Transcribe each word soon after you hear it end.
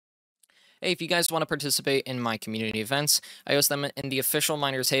Hey, if you guys want to participate in my community events, I host them in the official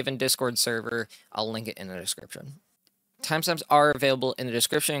Miners Haven Discord server. I'll link it in the description. Timestamps are available in the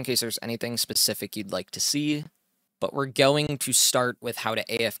description in case there's anything specific you'd like to see. But we're going to start with how to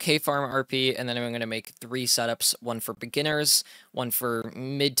AFK farm RP, and then I'm going to make 3 setups, one for beginners, one for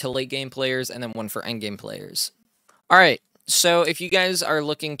mid to late game players, and then one for end game players. Alright, so if you guys are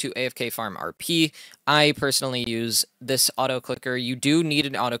looking to AFK farm RP, I personally use this auto clicker. You do need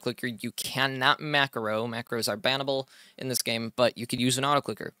an auto clicker. You cannot macro. Macros are bannable in this game, but you could use an auto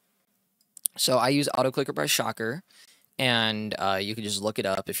clicker. So I use auto clicker by Shocker. And you can just look it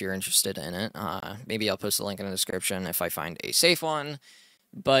up if you're interested in it. Maybe I'll post a link in the description if I find a safe one.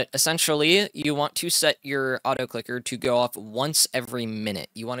 But essentially, you want to set your auto clicker to go off once every minute.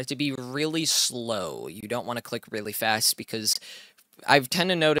 You want it to be really slow. You don't want to click really fast because I've tend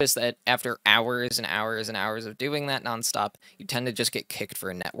to notice that after hours and hours and hours of doing that nonstop, you tend to just get kicked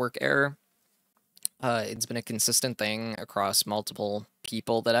for a network error. It's been a consistent thing across multiple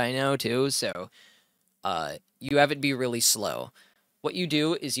people that I know too, so you have it be really slow. What you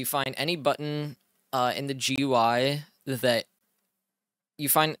do is you find any button in the GUI that you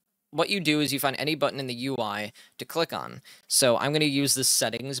find. What you do is you find any button in the UI to click on. So I'm going to use the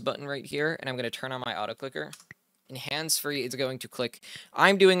settings button right here, and I'm going to turn on my auto clicker. And hands-free is going to click.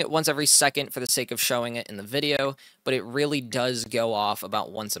 I'm doing it once every second for the sake of showing it in the video, but it really does go off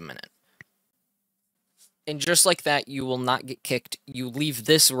about once a minute. And just like that, you will not get kicked. You leave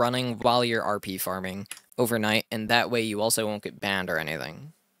this running while you're RP farming overnight, and that way you also won't get banned or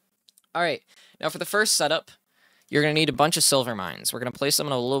anything. Alright, now for the first setup, you're going to need a bunch of silver mines. We're going to place them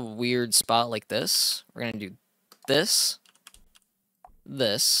in a little weird spot like this. We're going to do this,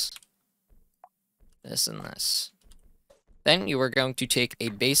 this, this, and this. Then you are going to take a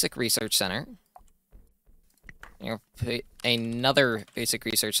basic research center. You're going to put another basic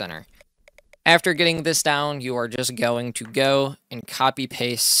research center. After getting this down, you are just going to go and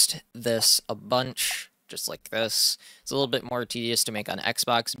copy-paste this a bunch, just like this. It's a little bit more tedious to make on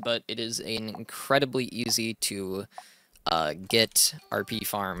Xbox, but it is incredibly easy to get RP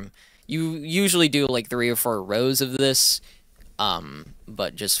farm. You usually do like 3 or 4 rows of this,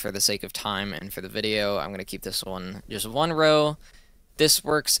 but just for the sake of time and for the video, I'm going to keep this one just 1 row. This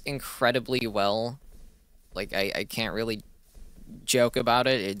works incredibly well. Like, I can't really joke about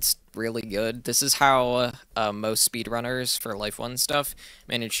it. It's really good. This is how most speedrunners for Life 1 stuff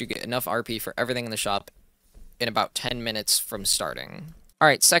manage to get enough RP for everything in the shop in about 10 minutes from starting.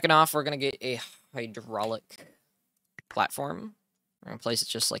 Alright, second off, we're going to get a hydraulic platform. We're going to place it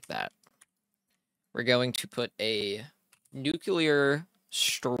just like that. We're going to put a nuclear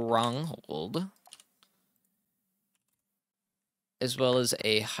stronghold as well as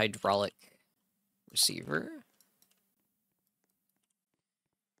a hydraulic receiver.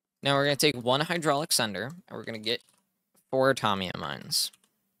 Now we're going to take 1 hydraulic sender, and we're going to get 4 atomium mines.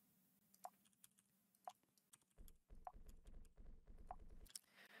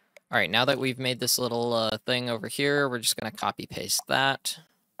 Alright, now that we've made this little thing over here, we're just going to copy-paste that.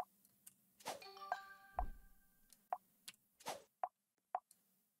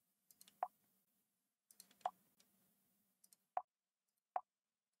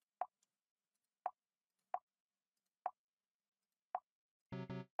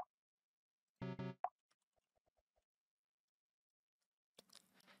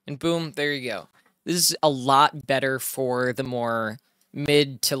 And boom, there you go. This is a lot better for the more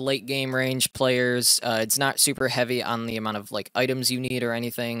mid to late game range players. It's not super heavy on the amount of like items you need or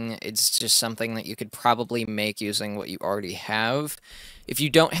anything. It's just something that you could probably make using what you already have. If you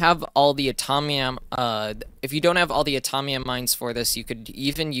don't have all the atomium, mines for this, you could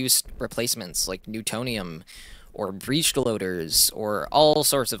even use replacements like Newtonium or breach loaders or all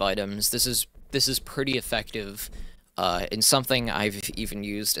sorts of items. This is pretty effective. And something I've even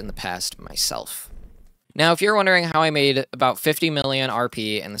used in the past myself. Now, if you're wondering how I made about 50 million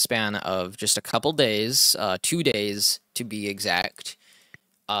RP in the span of just a couple days, 2 days to be exact,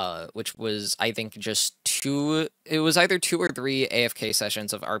 which was, I think, it was either 2 or 3 AFK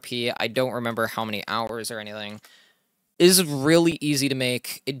sessions of RP. I don't remember how many hours or anything. It is really easy to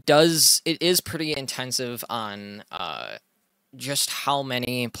make. It is pretty intensive on just how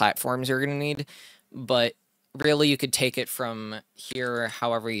many platforms you're going to need, but really, you could take it from here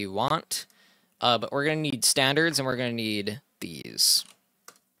however you want, but we're going to need standards, and we're going to need these.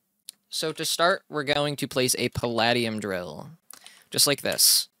 So to start, we're going to place a palladium drill, just like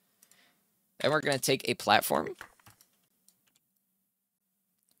this. Then we're going to take a platform.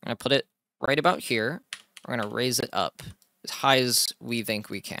 I'm going to put it right about here. We're going to raise it up as high as we think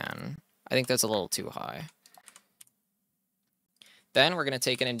we can. I think that's a little too high. Then we're going to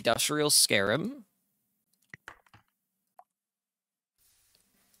take an industrial scarab.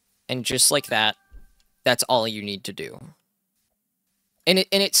 And just like that, that's all you need to do. In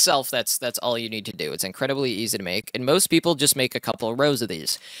itself, that's all you need to do. It's incredibly easy to make, and most people just make a couple of rows of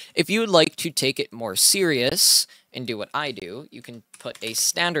these. If you would like to take it more serious and do what I do, you can put a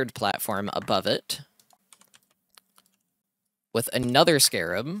standard platform above it with another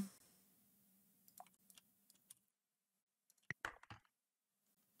scarab.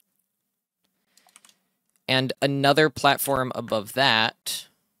 And another platform above that.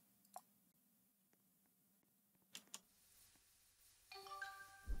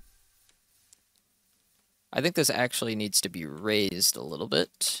 I think this actually needs to be raised a little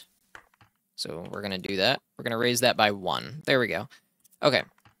bit. So we're going to do that. We're going to raise that by 1. There we go. Okay.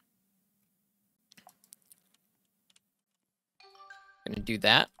 Going to do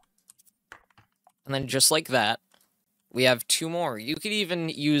that. And then just like that, we have 2 more. You could even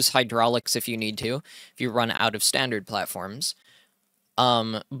use hydraulics if you need to, if you run out of standard platforms.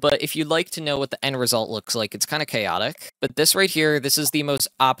 But if you'd like to know what the end result looks like, it's kind of chaotic. But this right here, this is the most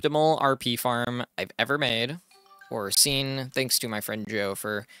optimal RP farm I've ever made or seen. Thanks to my friend Joe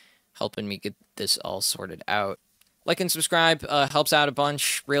for helping me get this all sorted out. Like and subscribe helps out a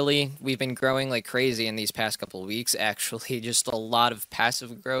bunch, really. We've been growing like crazy in these past couple of weeks, actually. Just a lot of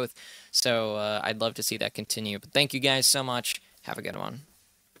passive growth. So I'd love to see that continue. But thank you guys so much. Have a good one.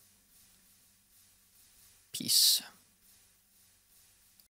 Peace.